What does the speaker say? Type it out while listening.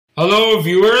Hello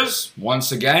viewers,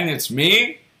 once again it's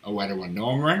me, Owedawan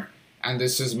Nomer, and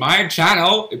this is my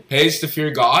channel, It Pays to Fear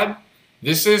God.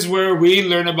 This is where we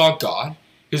learn about God,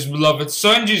 His beloved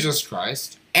Son Jesus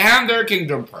Christ, and their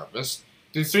kingdom purpose,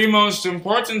 the three most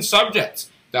important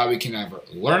subjects that we can ever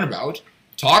learn about,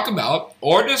 talk about,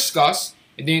 or discuss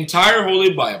in the entire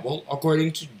Holy Bible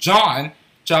according to John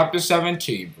chapter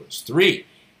 17 verse 3.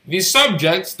 The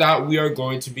subjects that we are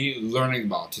going to be learning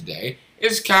about today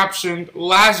is captioned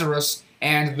Lazarus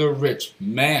and the Rich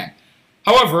Man.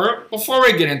 However, before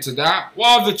we get into that,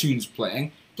 while the tune's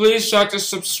playing, please try to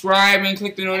subscribe and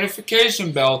click the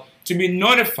notification bell to be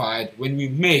notified when we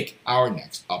make our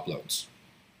next uploads.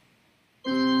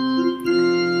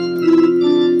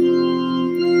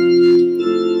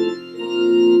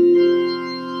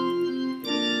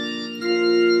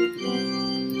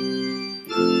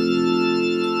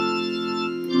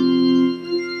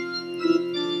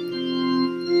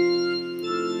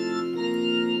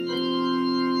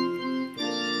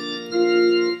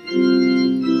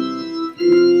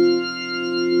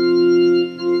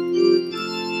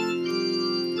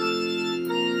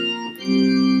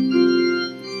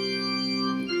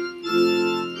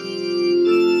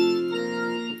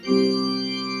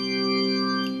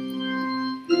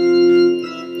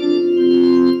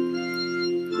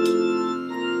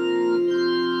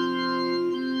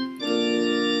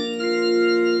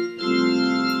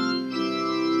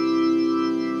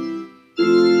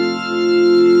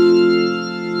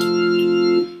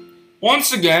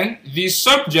 Once again, the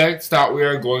subject that we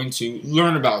are going to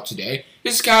learn about today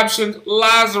is captioned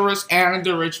Lazarus and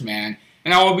the Rich Man,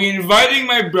 and I will be inviting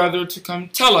my brother to come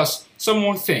tell us some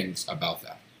more things about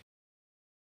that.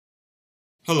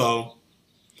 Hello.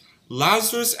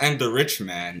 Lazarus and the Rich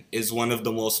Man is one of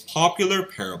the most popular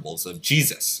parables of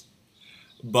Jesus.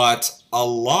 But a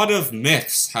lot of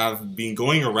myths have been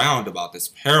going around about this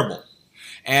parable,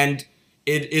 and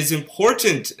it is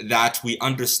important that we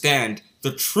understand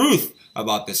the truth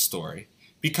about this story,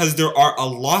 because there are a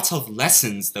lot of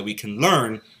lessons that we can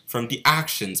learn from the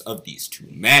actions of these two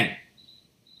men.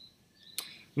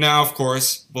 Now, of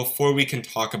course, before we can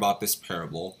talk about this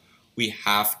parable, we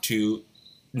have to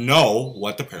know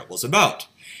what the parable is about.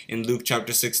 In Luke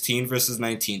chapter 16, verses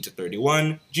 19 to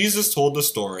 31, Jesus told the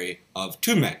story of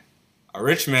two men, a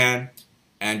rich man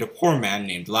and a poor man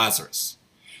named Lazarus.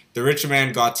 The rich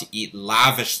man got to eat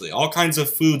lavishly, all kinds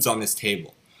of foods on his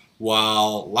table,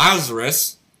 while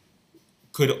Lazarus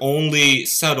could only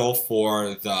settle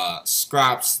for the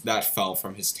scraps that fell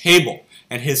from his table,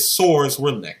 and his sores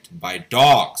were licked by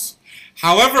dogs.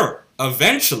 However,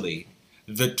 eventually,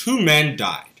 the two men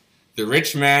died. The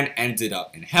rich man ended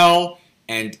up in hell,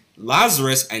 and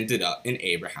Lazarus ended up in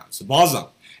Abraham's bosom.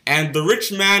 And the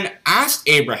rich man asked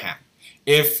Abraham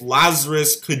if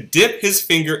Lazarus could dip his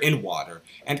finger in water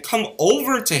and come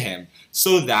over to him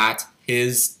so that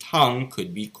his tongue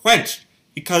could be quenched,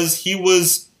 because he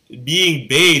was being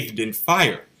bathed in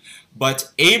fire.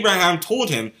 But Abraham told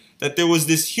him that there was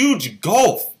this huge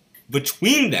gulf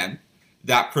between them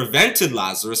that prevented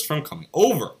Lazarus from coming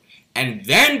over. And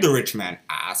then the rich man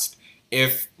asked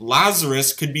if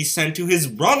Lazarus could be sent to his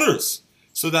brothers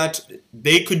so that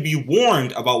they could be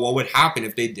warned about what would happen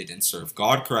if they didn't serve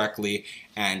God correctly.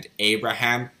 And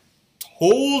Abraham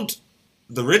told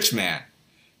the rich man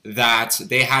that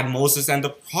they had Moses and the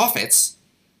prophets,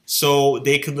 so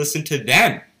they could listen to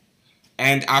them.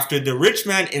 And after the rich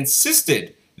man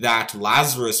insisted that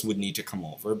Lazarus would need to come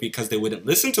over because they wouldn't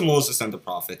listen to Moses and the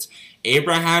prophets,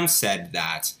 Abraham said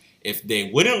that if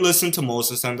they wouldn't listen to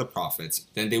Moses and the prophets,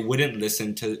 then they wouldn't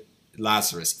listen to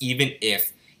Lazarus, even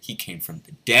if he came from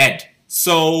the dead.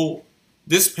 So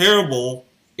this parable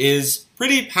is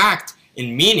pretty packed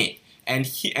in meaning, and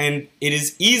it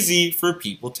is easy for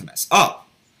people to mess up.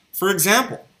 For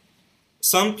example,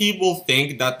 some people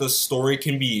think that the story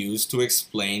can be used to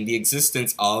explain the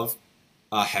existence of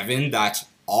a heaven that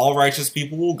all righteous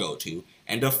people will go to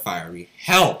and a fiery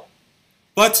hell.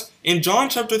 But in John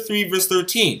chapter 3 verse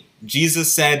 13,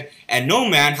 Jesus said, "And no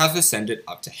man hath ascended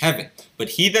up to heaven, but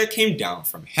he that came down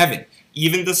from heaven,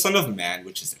 even the Son of Man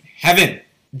which is in heaven."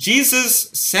 Jesus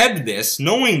said this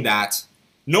knowing that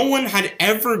no one had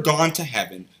ever gone to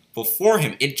heaven before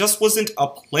him. It just wasn't a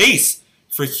place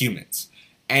for humans.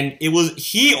 And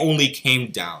he only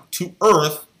came down to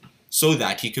earth so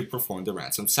that he could perform the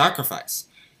ransom sacrifice.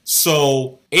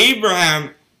 So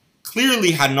Abraham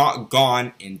clearly had not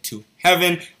gone into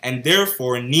heaven, and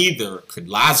therefore neither could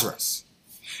Lazarus.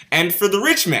 And for the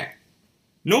rich man,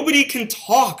 nobody can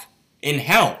talk in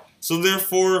hell. So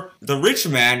therefore the rich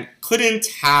man couldn't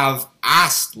have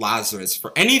asked Lazarus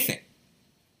for anything.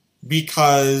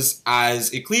 Because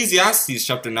as Ecclesiastes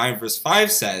chapter 9 verse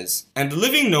 5 says, "And the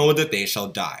living know that they shall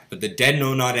die, but the dead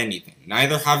know not anything,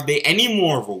 neither have they any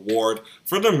more reward,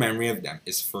 for the memory of them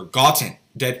is forgotten."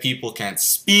 Dead people can't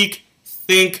speak,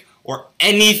 think, or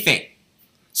anything.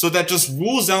 So that just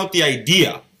rules out the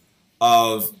idea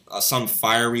of some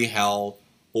fiery hell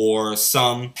or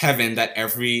some heaven that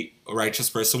every righteous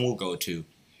person will go to.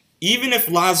 Even if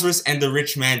Lazarus and the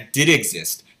rich man did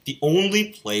exist, the only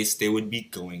place they would be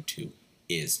going to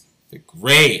is the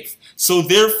grave. So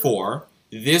therefore,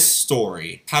 this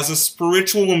story has a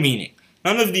spiritual meaning.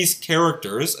 None of these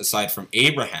characters, aside from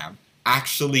Abraham,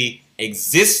 actually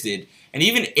existed, and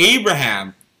even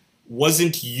Abraham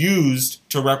wasn't used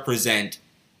to represent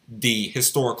the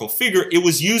historical figure. It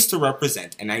was used to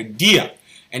represent an idea.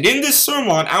 And in this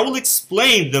sermon, I will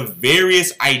explain the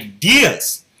various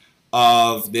ideas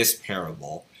of this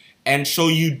parable and show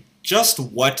you just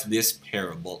what this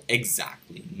parable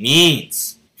exactly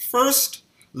means. First,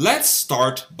 let's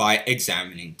start by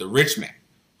examining the rich man.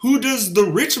 Who does the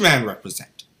rich man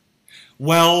represent?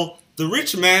 Well, the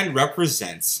rich man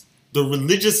represents the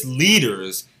religious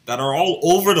leaders that are all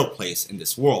over the place in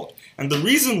this world. And the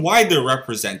reason why they're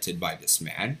represented by this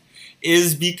man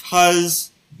is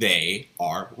because they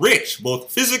are rich,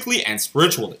 both physically and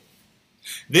spiritually.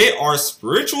 They are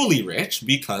spiritually rich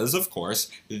because, of course,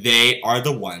 they are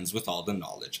the ones with all the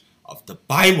knowledge of the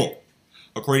Bible.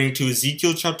 According to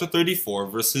Ezekiel chapter 34,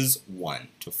 verses 1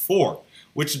 to 4,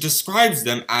 which describes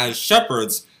them as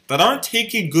shepherds that aren't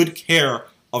taking good care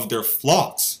of their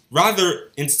flocks.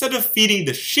 Rather, instead of feeding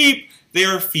the sheep, they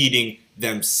are feeding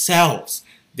themselves.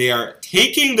 They are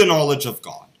taking the knowledge of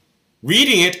God,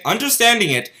 reading it,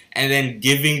 understanding it, and then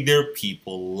giving their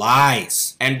people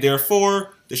lies. And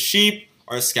therefore, the sheep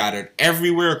are scattered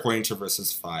everywhere, according to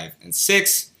verses 5 and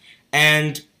 6.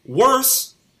 And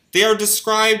worse, they are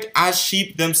described as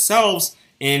sheep themselves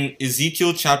in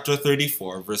Ezekiel chapter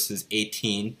 34, verses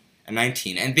 18 and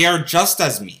 19. And they are just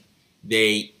as mean.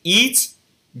 They eat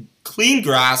clean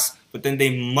grass, but then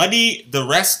they muddy the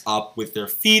rest up with their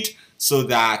feet so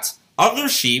that other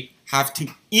sheep have to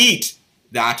eat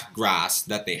that grass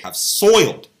that they have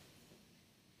soiled.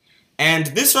 And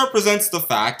this represents the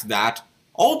fact that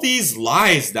all these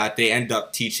lies that they end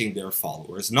up teaching their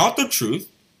followers, not the truth,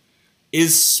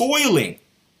 is soiling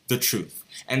the truth.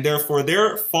 And therefore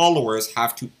their followers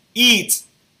have to eat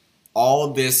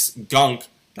all this gunk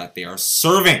that they are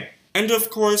serving. And of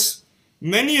course,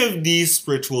 many of these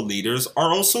spiritual leaders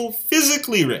are also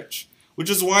physically rich, which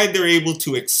is why they're able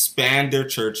to expand their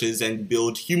churches and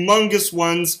build humongous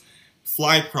ones,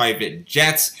 fly private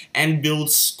jets, and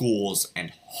build schools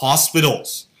and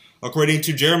hospitals. According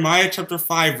to Jeremiah chapter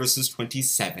 5, verses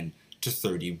 27 to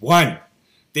 31.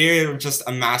 They are just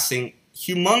amassing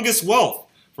humongous wealth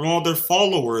from all their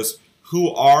followers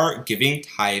who are giving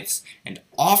tithes and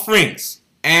offerings.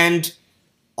 And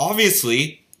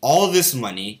obviously, all this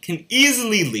money can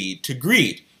easily lead to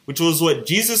greed, which was what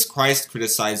Jesus Christ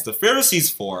criticized the Pharisees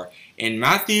for in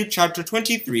Matthew chapter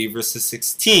 23, verses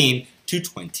 16 to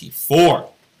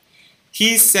 24.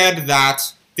 He said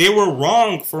that they were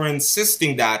wrong for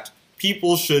insisting that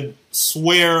people should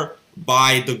swear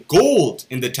by the gold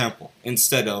in the temple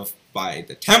instead of by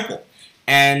the temple,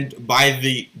 and by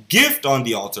the gift on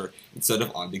the altar instead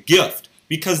of on the gift,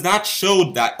 because that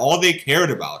showed that all they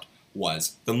cared about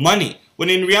was the money, when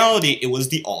in reality it was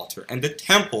the altar and the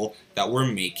temple that were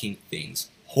making things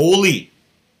holy.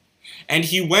 And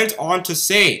he went on to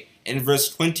say in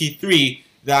verse 23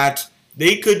 that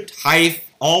they could tithe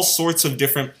all sorts of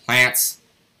different plants,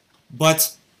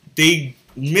 but they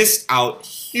missed out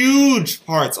huge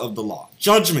parts of the law: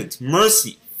 judgment,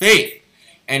 mercy, faith.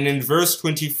 And in verse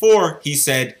 24, he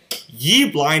said, "Ye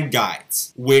blind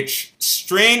guides, which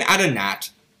strain at a gnat,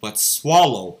 but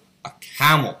swallow a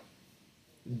camel."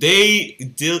 They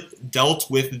dealt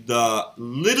with the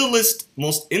littlest,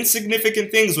 most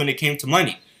insignificant things when it came to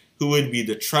money. Who would be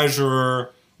the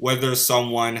treasurer, whether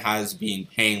someone has been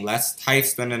paying less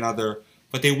tithes than another,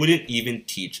 but they wouldn't even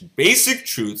teach basic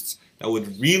truths that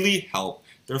would really help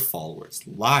their followers'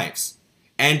 lives.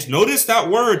 And notice that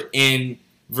word in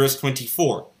verse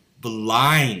 24,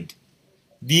 blind.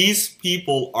 These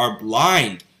people are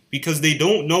blind because they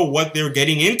don't know what they're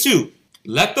getting into.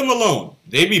 Let them alone.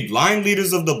 They be blind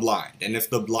leaders of the blind. And if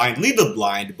the blind lead the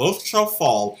blind, both shall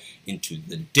fall into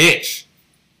the ditch.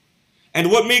 And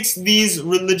what makes these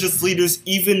religious leaders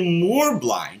even more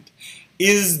blind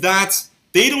is that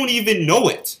they don't even know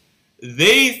it.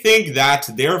 They think that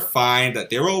they're fine, that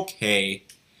they're okay.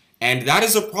 And that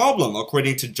is a problem,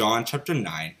 according to John chapter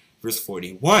 9, verse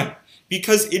 41.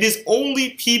 Because it is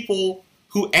only people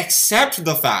who accept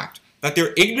the fact that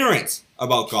they're ignorant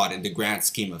about God in the grand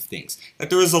scheme of things, that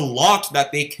there is a lot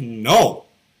that they can know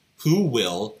who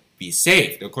will be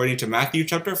saved, according to Matthew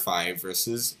chapter 5,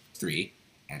 verses 3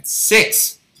 and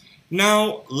 6.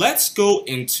 Now, let's go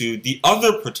into the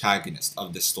other protagonist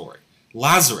of this story,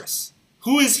 Lazarus.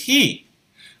 Who is he?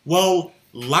 Well,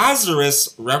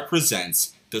 Lazarus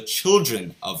represents the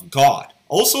children of God,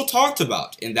 also talked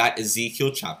about in that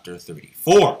Ezekiel chapter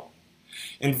 34.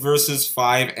 In verses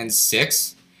 5 and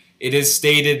 6, it is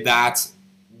stated that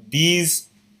these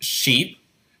sheep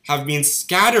have been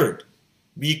scattered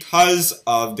because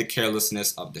of the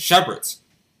carelessness of the shepherds.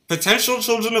 Potential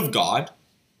children of God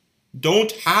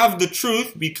don't have the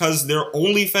truth because they're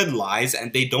only fed lies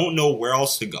and they don't know where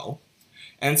else to go.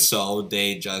 And so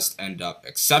they just end up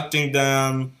accepting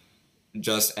them,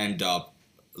 just end up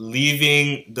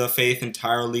leaving the faith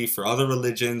entirely for other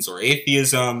religions or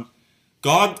atheism.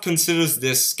 God considers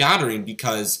this scattering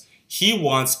because he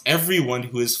wants everyone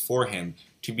who is for him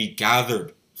to be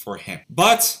gathered for him.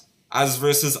 But as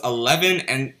verses 11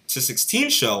 and to 16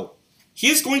 show, he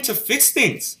is going to fix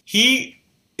things. He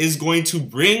is going to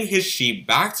bring his sheep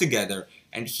back together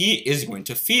and he is going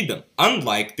to feed them,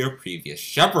 unlike their previous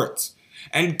shepherds.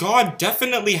 And God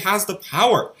definitely has the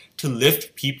power to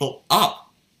lift people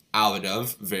up out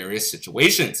of various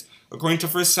situations. According to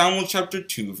 1 Samuel chapter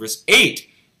 2, verse 8,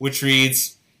 which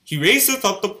reads, "He raiseth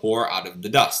up the poor out of the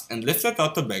dust, and lifteth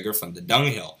up the beggar from the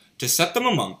dunghill, to set them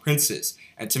among princes,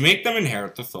 and to make them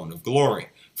inherit the throne of glory.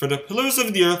 For the pillars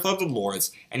of the earth are the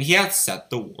Lord's, and he hath set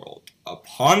the world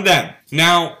upon them."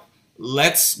 Now,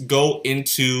 let's go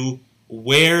into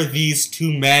where these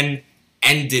two men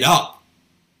ended up.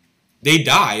 They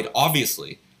died,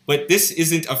 obviously, but this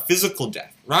isn't a physical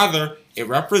death. Rather, it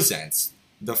represents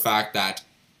the fact that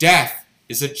death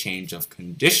is a change of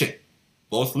condition.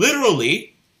 Both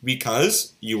literally,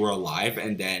 because you were alive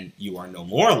and then you are no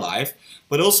more alive,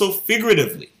 but also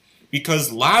figuratively,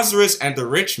 because Lazarus and the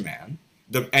rich man,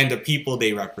 and the people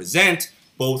they represent,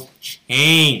 both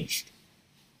changed.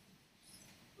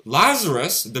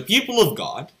 Lazarus, the people of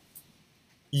God,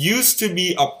 used to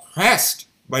be oppressed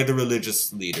by the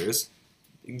religious leaders,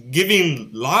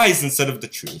 giving lies instead of the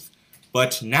truth,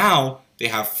 but now they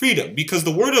have freedom because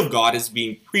the word of God is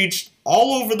being preached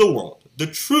all over the world. The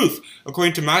truth,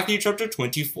 according to Matthew chapter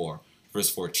 24, verse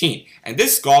 14. "And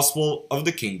this gospel of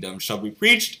the kingdom shall be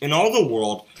preached in all the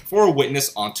world for a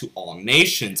witness unto all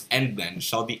nations, and then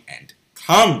shall the end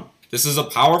come." This is a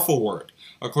powerful word,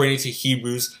 according to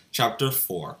Hebrews chapter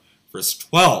 4, verse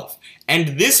 12.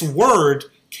 And this word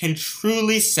can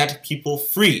truly set people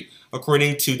free,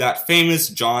 according to that famous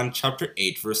John chapter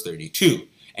 8, verse 32.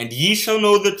 "And ye shall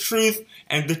know the truth,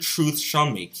 and the truth shall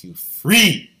make you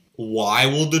free." Why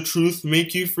will the truth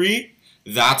make you free?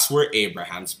 That's where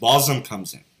Abraham's bosom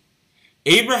comes in.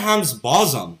 Abraham's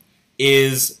bosom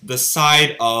is the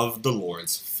side of the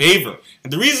Lord's favor.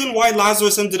 And the reason why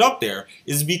Lazarus ended up there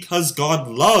is because God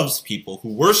loves people who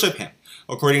worship him,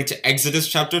 according to Exodus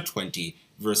chapter 20,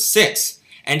 verse 6.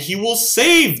 And he will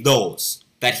save those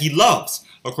that he loves,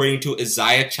 according to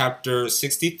Isaiah chapter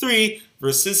 63,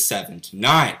 verses 7 to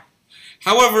 9.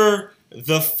 However,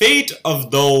 the fate of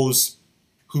those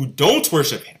who don't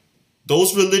worship him,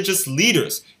 those religious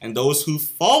leaders, and those who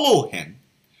follow him,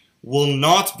 will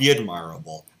not be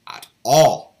admirable at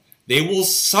all. They will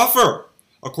suffer,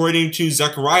 according to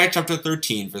Zechariah chapter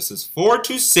 13, verses 4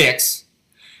 to 6,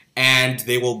 and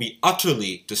they will be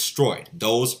utterly destroyed,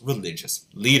 those religious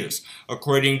leaders,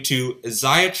 according to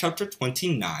Isaiah chapter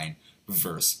 29,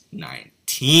 verse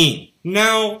 19.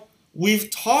 Now, we've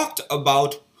talked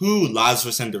about who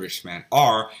Lazarus and the rich man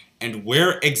are and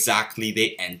where exactly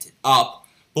they ended up,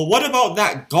 but what about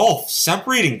that gulf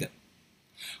separating them?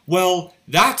 Well,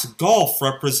 that gulf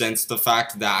represents the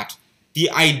fact that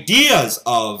the ideas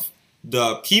of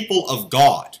the people of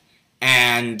God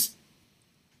and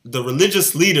the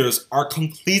religious leaders are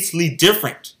completely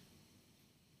different.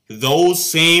 Those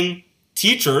same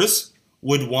teachers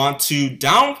would want to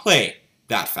downplay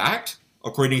that fact,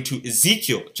 according to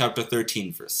Ezekiel chapter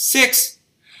 13, verse 6,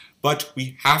 but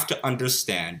we have to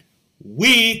understand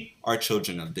we are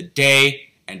children of the day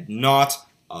and not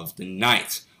of the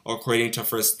night, according to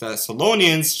 1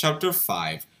 Thessalonians chapter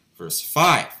 5, verse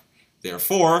 5.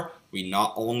 Therefore, we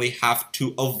not only have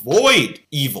to avoid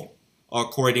evil,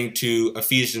 according to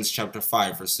Ephesians chapter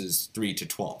 5, verses 3 to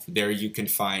 12. There you can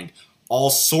find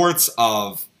all sorts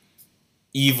of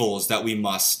evils that we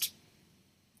must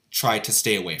try to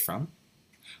stay away from.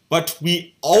 But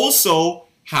we also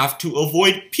have to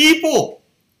avoid people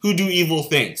who do evil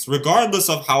things, regardless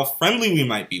of how friendly we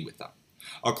might be with them,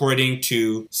 according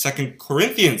to 2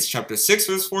 Corinthians chapter 6,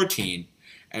 verse 14,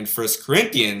 and 1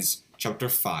 Corinthians chapter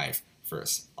 5,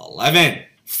 verse 11.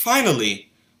 Finally,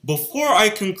 before I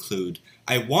conclude,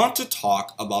 I want to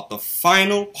talk about the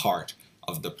final part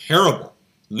of the parable.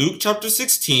 Luke chapter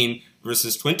 16,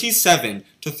 verses 27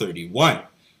 to 31,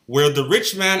 where the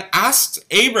rich man asks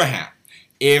Abraham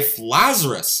if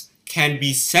Lazarus can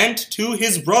be sent to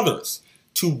his brothers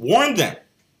to warn them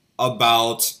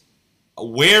about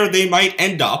where they might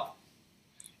end up.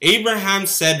 Abraham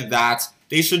said that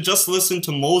they should just listen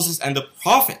to Moses and the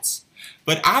prophets.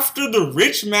 But after the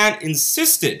rich man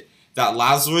insisted that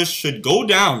Lazarus should go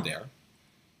down there,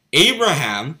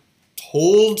 Abraham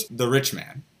told the rich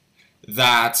man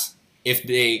that if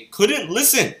they couldn't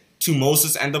listen to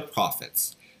Moses and the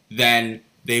prophets, then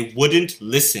they wouldn't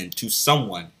listen to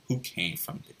someone who came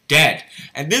from the dead.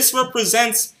 And this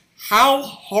represents how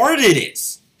hard it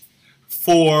is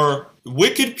for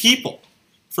wicked people,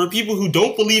 for people who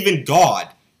don't believe in God,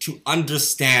 to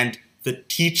understand the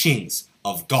teachings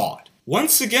of God.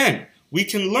 Once again, we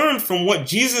can learn from what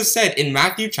Jesus said in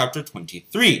Matthew chapter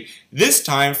 23, this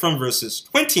time from verses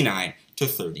 29 to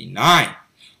 39,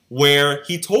 where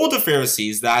he told the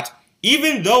Pharisees that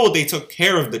even though they took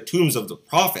care of the tombs of the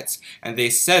prophets, and they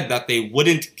said that they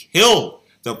wouldn't kill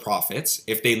the prophets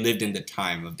if they lived in the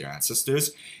time of their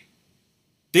ancestors,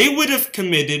 they would have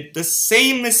committed the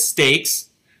same mistakes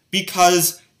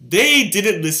because they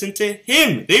didn't listen to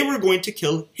him. They were going to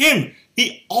kill him,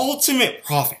 the ultimate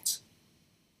prophet.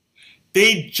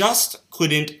 They just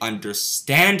couldn't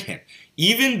understand him.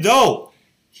 Even though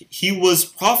he was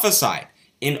prophesied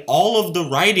in all of the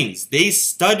writings they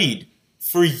studied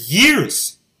for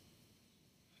years,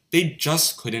 they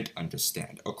just couldn't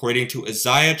understand, according to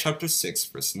Isaiah chapter 6,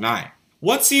 verse 9.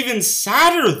 What's even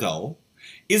sadder, though,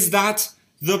 is that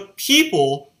the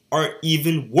people are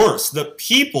even worse. The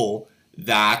people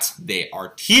that they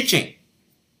are teaching.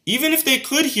 Even if they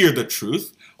could hear the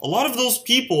truth, a lot of those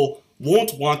people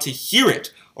won't want to hear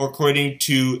it, according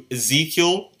to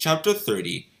Ezekiel chapter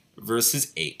 30,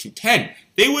 verses 8 to 10.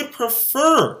 They would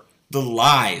prefer the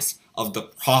lies of the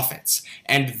prophets,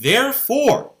 and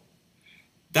therefore,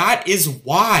 that is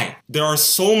why there are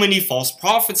so many false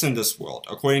prophets in this world,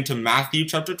 according to Matthew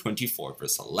chapter 24,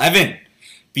 verse 11,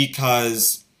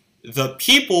 because the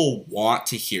people want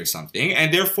to hear something,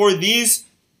 and therefore these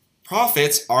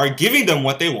prophets are giving them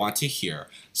what they want to hear,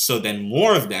 so then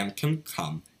more of them can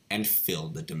come and fill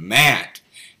the demand.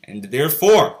 And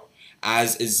therefore,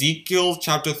 as Ezekiel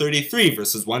chapter 33,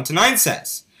 verses 1 to 9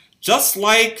 says, just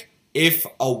like if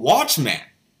a watchman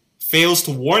fails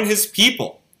to warn his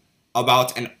people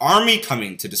about an army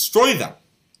coming to destroy them,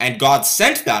 and God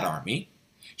sent that army,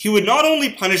 he would not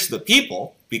only punish the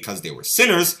people because they were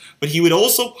sinners, but he would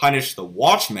also punish the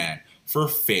watchman for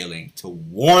failing to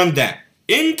warn them.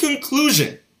 In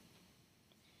conclusion,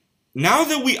 now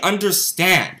that we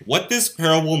understand what this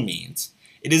parable means,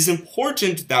 it is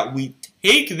important that we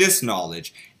take this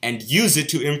knowledge and use it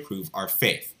to improve our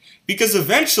faith. Because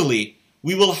eventually,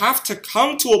 we will have to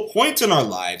come to a point in our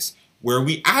lives where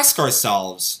we ask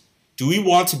ourselves, do we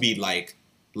want to be like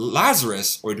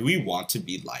Lazarus, or do we want to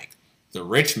be like the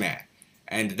rich man?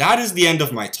 And that is the end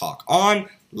of my talk on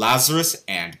Lazarus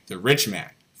and the rich man.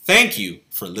 Thank you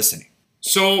for listening.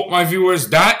 So, my viewers,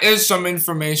 that is some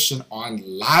information on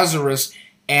Lazarus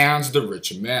and the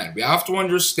rich man. We have to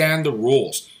understand the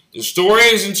rules. The story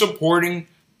isn't supporting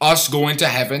us going to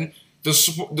heaven. The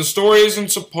story isn't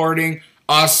supporting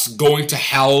us going to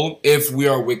hell if we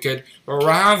are wicked, but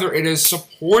rather it is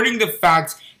supporting the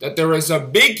fact that there is a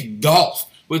big gulf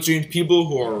between people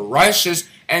who are righteous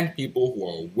and people who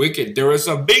are wicked. There is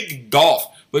a big gulf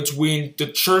between the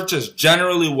churches,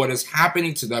 generally what is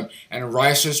happening to them, and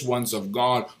righteous ones of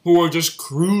God who are just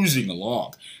cruising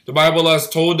along. The Bible has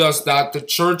told us that the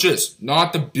churches,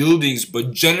 not the buildings,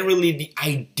 but generally the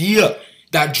idea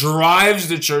that drives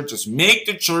the churches, make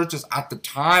the churches at the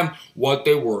time what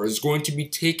they were, is going to be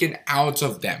taken out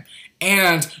of them.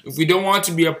 And if we don't want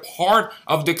to be a part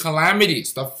of the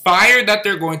calamities, the fire that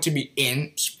they're going to be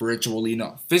in, spiritually,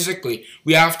 not physically,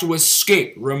 we have to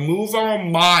escape, remove our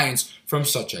minds from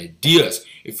such ideas.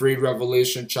 If you read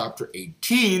Revelation chapter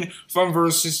 18 from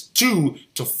verses 2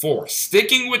 to 4,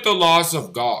 sticking with the laws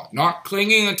of God, not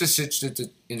clinging unto such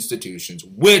institutions,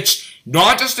 which,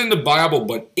 not just in the Bible,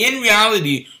 but in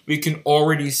reality, we can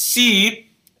already see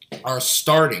are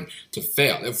starting to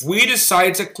fail. If we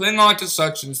decide to cling on to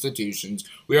such institutions,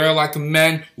 we are like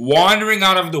men wandering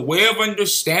out of the way of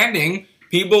understanding,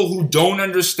 people who don't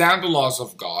understand the laws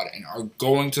of God and are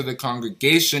going to the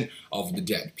congregation of the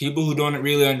dead. People who don't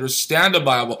really understand the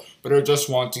Bible, but are just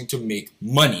wanting to make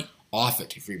money off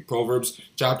it. If you read Proverbs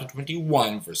chapter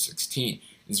 21, verse 16.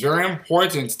 It's very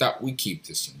important that we keep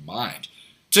this in mind.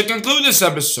 To conclude this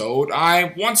episode,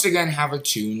 I once again have a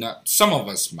tune that some of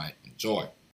us might enjoy.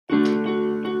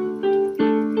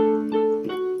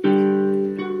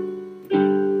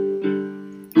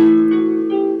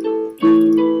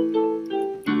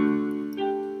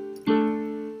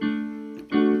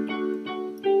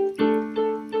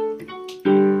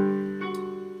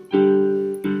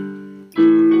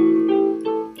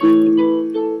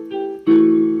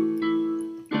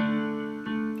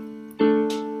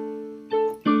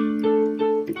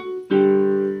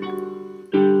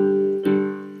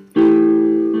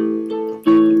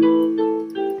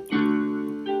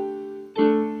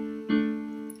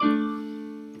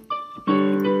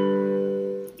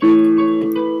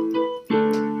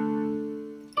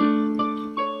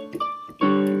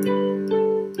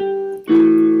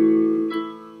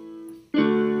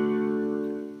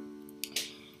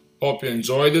 Hope you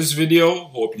enjoyed this video.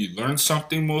 Hope you learned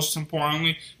something most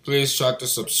importantly. Please try to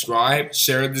subscribe,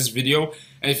 share this video.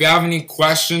 And if you have any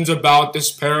questions about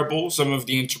this parable, some of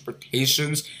the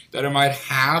interpretations that I might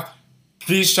have,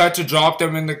 please try to drop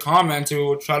them in the comments. We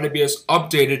will try to be as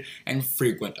updated and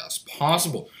frequent as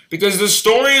possible. Because the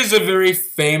story is a very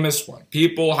famous one.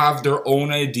 People have their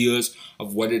own ideas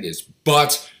of what it is.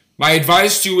 But my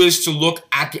advice to you is to look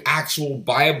at the actual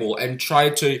Bible and try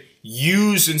to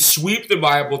use and sweep the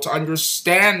Bible to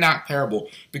understand that parable,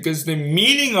 because the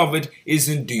meaning of it is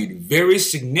indeed very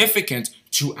significant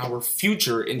to our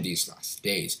future in these last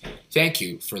days. Thank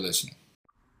you for listening.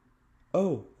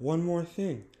 Oh, one more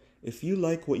thing. If you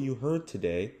like what you heard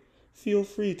today, feel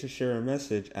free to share a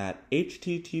message at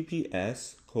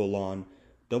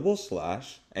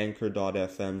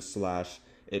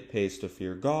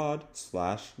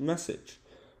https://anchor.fm/itpaystofeargod/message.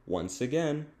 Once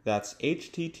again, that's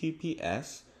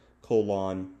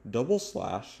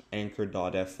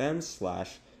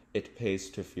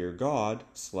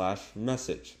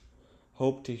https://anchor.fm/itpaystofeargod/message.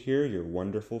 Hope to hear your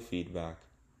wonderful feedback.